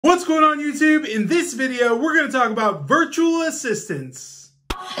What's going on YouTube? In this video, we're going to talk about virtual assistants.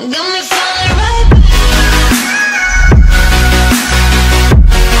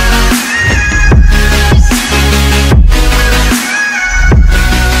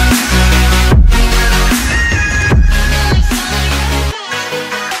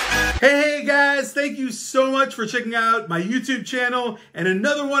 Hey guys, thank you so much for checking out my YouTube channel and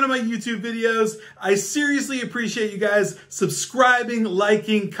another one of my YouTube videos. I seriously appreciate you guys subscribing,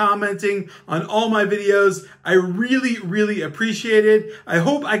 liking, commenting on all my videos. I really appreciate it. I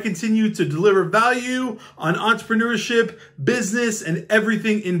hope I continue to deliver value on entrepreneurship, business, and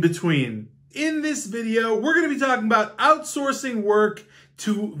everything in between. In this video, we're going to be talking about outsourcing work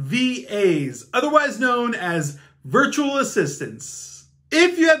to VAs, otherwise known as virtual assistants.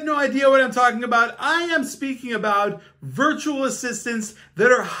 If you have no idea what I'm talking about, I am speaking about virtual assistants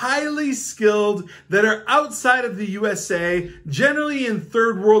that are highly skilled, that are outside of the USA, generally in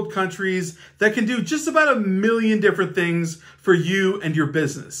third world countries, that can do just about 1 million different things for you and your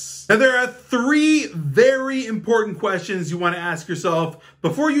business. Now, there are 3 very important questions you want to ask yourself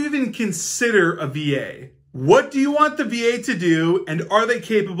before you even consider a VA. What do you want the VA to do, and are they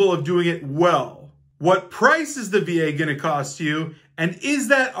capable of doing it well? What price is the VA going to cost you? And is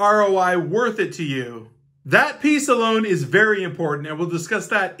that ROI worth it to you? That piece alone is very important, and we'll discuss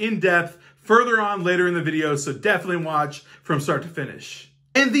that in depth further on later in the video, so definitely watch from start to finish.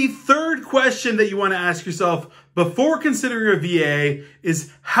 And the third question that you want to ask yourself before considering a VA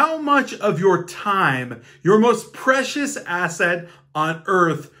is how much of your time, your most precious asset on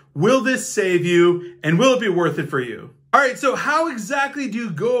earth, will this save you, and will it be worth it for you? All right, so how exactly do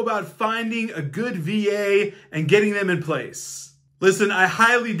you go about finding a good VA and getting them in place? Listen, I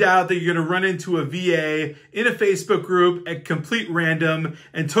highly doubt that you're going to run into a VA in a Facebook group at complete random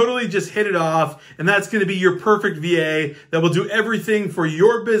and totally just hit it off, and that's going to be your perfect VA that will do everything for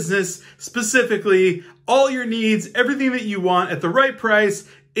your business, specifically all your needs, everything that you want at the right price.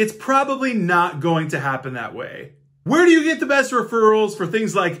 It's probably not going to happen that way. Where do you get the best referrals for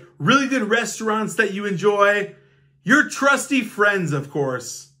things like really good restaurants that you enjoy? Your trusty friends, of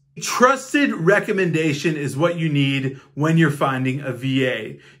course. Trusted recommendation is what you need when you're finding a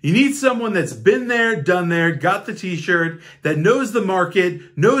VA. You need someone that's been there, done there, got the t-shirt, that knows the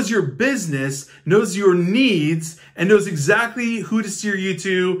market, knows your business, knows your needs, and knows exactly who to steer you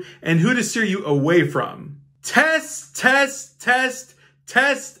to and who to steer you away from. Test, test, test,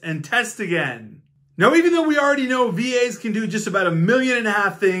 test, and test again. Now, even though we already know VAs can do just about 1.5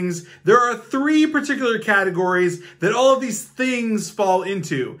 million things, there are 3 particular categories that all of these things fall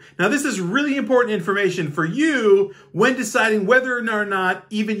into. Now, this is really important information for you when deciding whether or not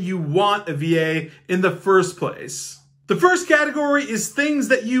even you want a VA in the first place. The first category is things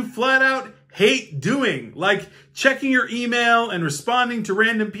that you flat out hate doing, like checking your email and responding to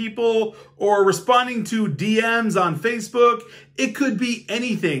random people or responding to DMs on Facebook. It could be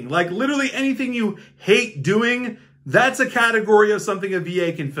anything, like literally anything you hate doing. That's a category of something a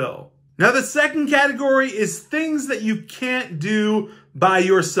VA can fill. Now, the second category is things that you can't do by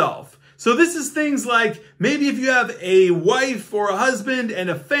yourself. So this is things like maybe if you have a wife or a husband and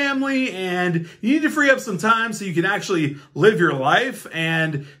a family and you need to free up some time so you can actually live your life,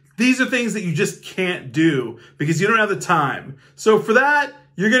 and these are things that you just can't do because you don't have the time. So for that,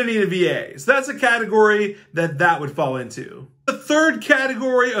 you're going to need a VA. So that's a category that would fall into. The third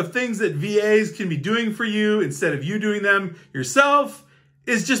category of things that VAs can be doing for you instead of you doing them yourself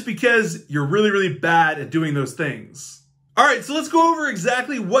is just because you're really bad at doing those things. All right, so let's go over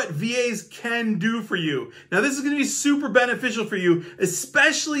exactly what VAs can do for you. Now, this is going to be super beneficial for you,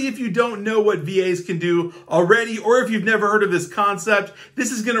 especially if you don't know what VAs can do already, or if you've never heard of this concept. This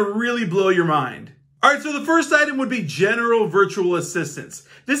is going to really blow your mind. All right, so the first item would be general virtual assistants.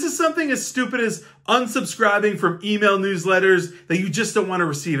 This is something as stupid as unsubscribing from email newsletters that you just don't want to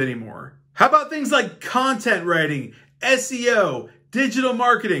receive anymore. How about things like content writing, SEO, digital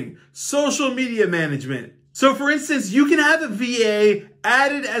marketing, social media management? So for instance, you can have a VA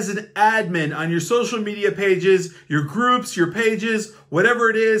added as an admin on your social media pages, your groups, your pages, whatever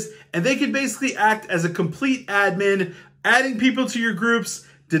it is, and they can basically act as a complete admin, adding people to your groups,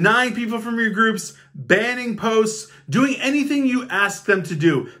 denying people from your groups, banning posts, doing anything you ask them to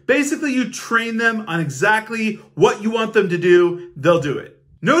do. Basically, you train them on exactly what you want them to do, they'll do it.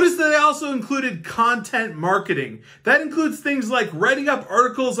 Notice that I also included content marketing. That includes things like writing up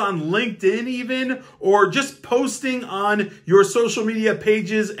articles on LinkedIn even, or just posting on your social media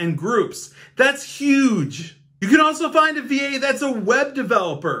pages and groups. That's huge. You can also find a VA that's a web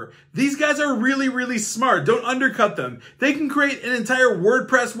developer. These guys are really smart. Don't undercut them. They can create an entire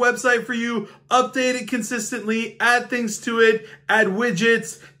WordPress website for you, update it consistently, add things to it, add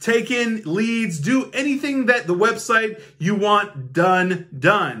widgets, take in leads, do anything that the website you want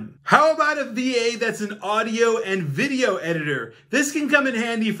done. How about a VA that's an audio and video editor? This can come in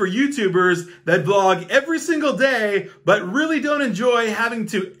handy for YouTubers that vlog every single day, but really don't enjoy having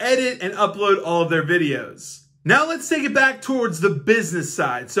to edit and upload all of their videos. Now let's take it back towards the business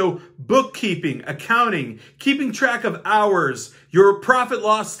side. So bookkeeping, accounting, keeping track of hours, your profit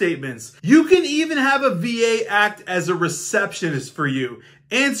loss statements. You can even have a VA act as a receptionist for you,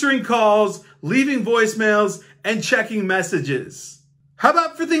 answering calls, leaving voicemails, and checking messages. How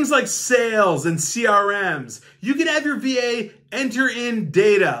about for things like sales and CRMs? You can have your VA enter in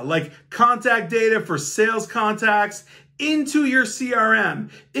data, like contact data for sales contacts, into your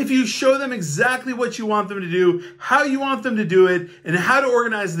CRM. If you show them exactly what you want them to do, how you want them to do it, and how to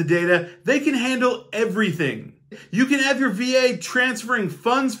organize the data, they can handle everything. You can have your VA transferring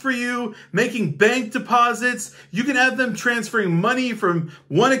funds for you, making bank deposits. You can have them transferring money from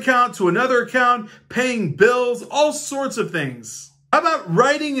one account to another account, paying bills, all sorts of things. How about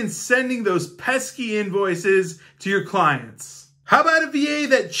writing and sending those pesky invoices to your clients? How about a VA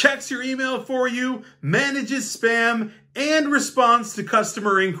that checks your email for you, manages spam, and responds to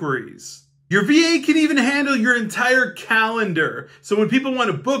customer inquiries? Your VA can even handle your entire calendar. So when people want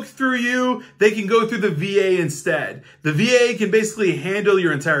to book through you, they can go through the VA instead. The VA can basically handle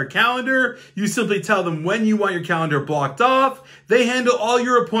your entire calendar. You simply tell them when you want your calendar blocked off. They handle all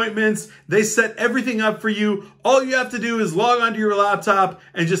your appointments. They set everything up for you. All you have to do is log onto your laptop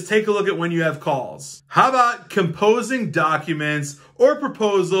and just take a look at when you have calls. How about composing documents or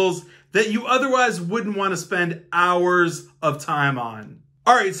proposals that you otherwise wouldn't want to spend hours of time on?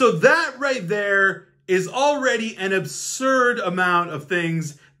 All right, so that right there is already an absurd amount of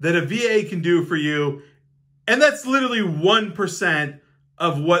things that a VA can do for you. And that's literally 1%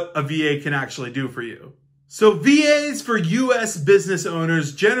 of what a VA can actually do for you. So VAs for US business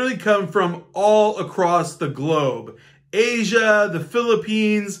owners generally come from all across the globe. Asia, the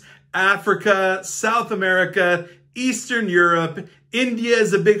Philippines, Africa, South America, Eastern Europe. India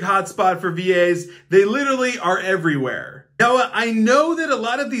is a big hotspot for VAs. They literally are everywhere. Now, I know that a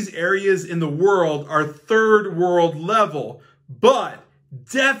lot of these areas in the world are third world level, but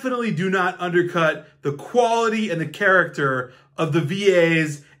definitely do not undercut the quality and the character of the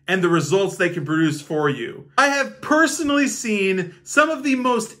VAs and the results they can produce for you. I have personally seen some of the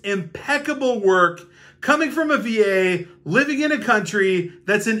most impeccable work coming from a VA living in a country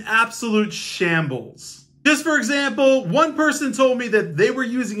that's in absolute shambles. Just for example, one person told me that they were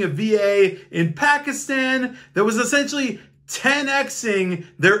using a VA in Pakistan that was essentially 10xing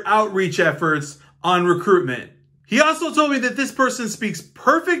their outreach efforts on recruitment. He also told me that this person speaks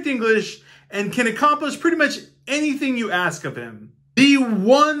perfect English and can accomplish pretty much anything you ask of him. The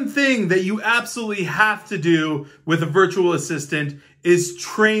one thing that you absolutely have to do with a virtual assistant is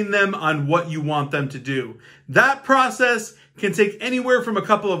train them on what you want them to do. That process can take anywhere from a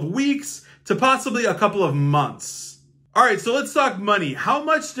couple of weeks to possibly a couple of months. All right, so let's talk money. How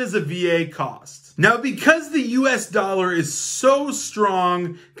much does a VA cost? Now, because the US dollar is so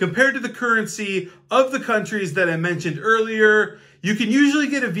strong compared to the currency of the countries that I mentioned earlier, you can usually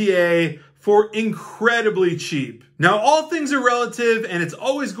get a VA for incredibly cheap. Now, all things are relative and it's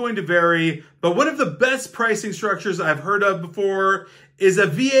always going to vary, but one of the best pricing structures I've heard of before is a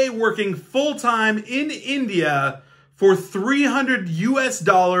VA working full-time in India for $300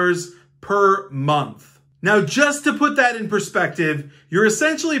 US per month. Now, just to put that in perspective, you're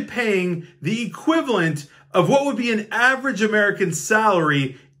essentially paying the equivalent of what would be an average American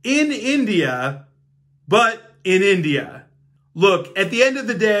salary in India, but in India. Look, at the end of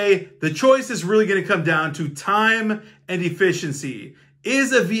the day, the choice is really going to come down to time and efficiency.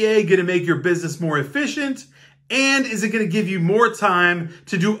 Is a VA going to make your business more efficient? And is it going to give you more time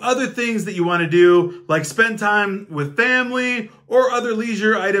to do other things that you want to do, like spend time with family or other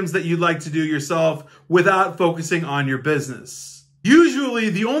leisure items that you'd like to do yourself without focusing on your business? Usually,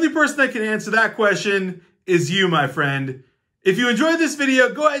 the only person that can answer that question is you, my friend. If you enjoyed this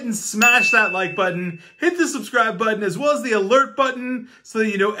video, go ahead and smash that like button, hit the subscribe button, as well as the alert button so that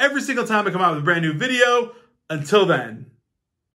you know every single time I come out with a brand new video. Until then.